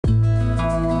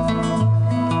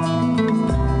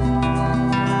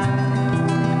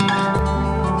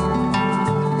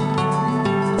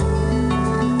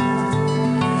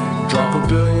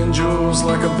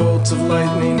flows like a bolt of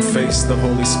lightning. Face the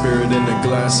Holy Spirit in a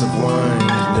glass of wine.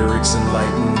 Lyrics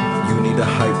enlighten, you need a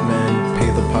hype man. Pay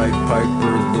the Pied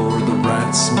Piper, lure the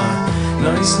rats. My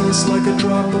niceness like a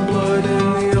drop of blood in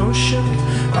the ocean.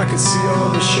 I can see all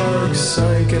the sharks.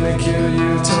 I ain't gonna kill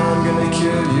you, time gonna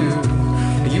kill you.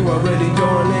 You already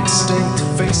gone extinct.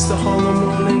 Face the hollow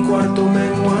moon in Cuarto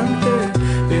Menguante.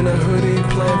 In a hoodie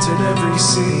planted every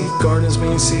seed. Gardens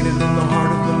being seeded in the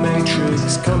heart of the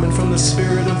matrix. Coming from the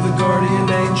spirit of the guardian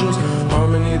angels.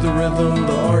 Harmony, the rhythm,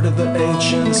 the art of the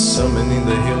ancients. Summoning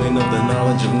the healing of the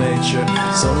knowledge of nature.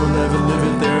 Some will never live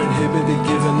it, they're inhibited,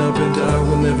 giving up. And I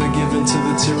will never give in to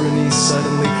the tyranny.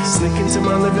 Suddenly sneak into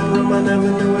my living room, I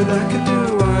never knew what I could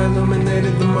do. I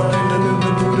illuminated the mind, I knew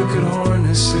the Buddha could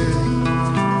harness it.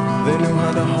 They knew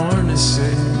how to harness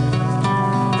it.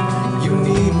 You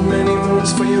need many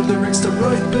moons for your lyrics to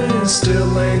ripen.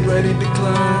 Still ain't ready to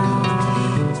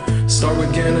climb. Start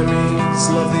with enemies,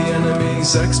 love the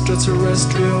enemies.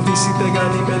 Extraterrestrial, visite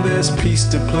Ganymedes. Peace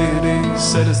to Pleiades,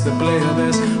 seres de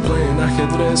Pleiades. Playing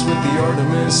ajedrez with the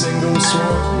Artemis. And go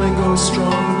strong, and go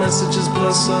strong. Messages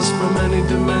bless us from many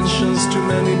dimensions to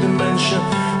many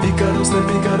dimensions.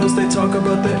 Picaros, they talk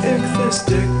about the ichthys.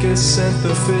 Dick sent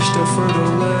the fish to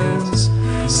fertile lands.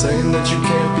 Saying that you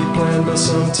can't be planned, but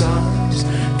sometimes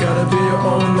gotta be your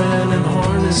own man and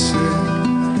harness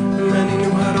it. Many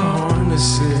knew how to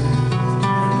harness it.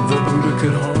 The Buddha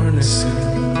could harness it.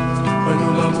 I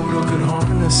knew La Buddha could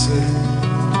harness it.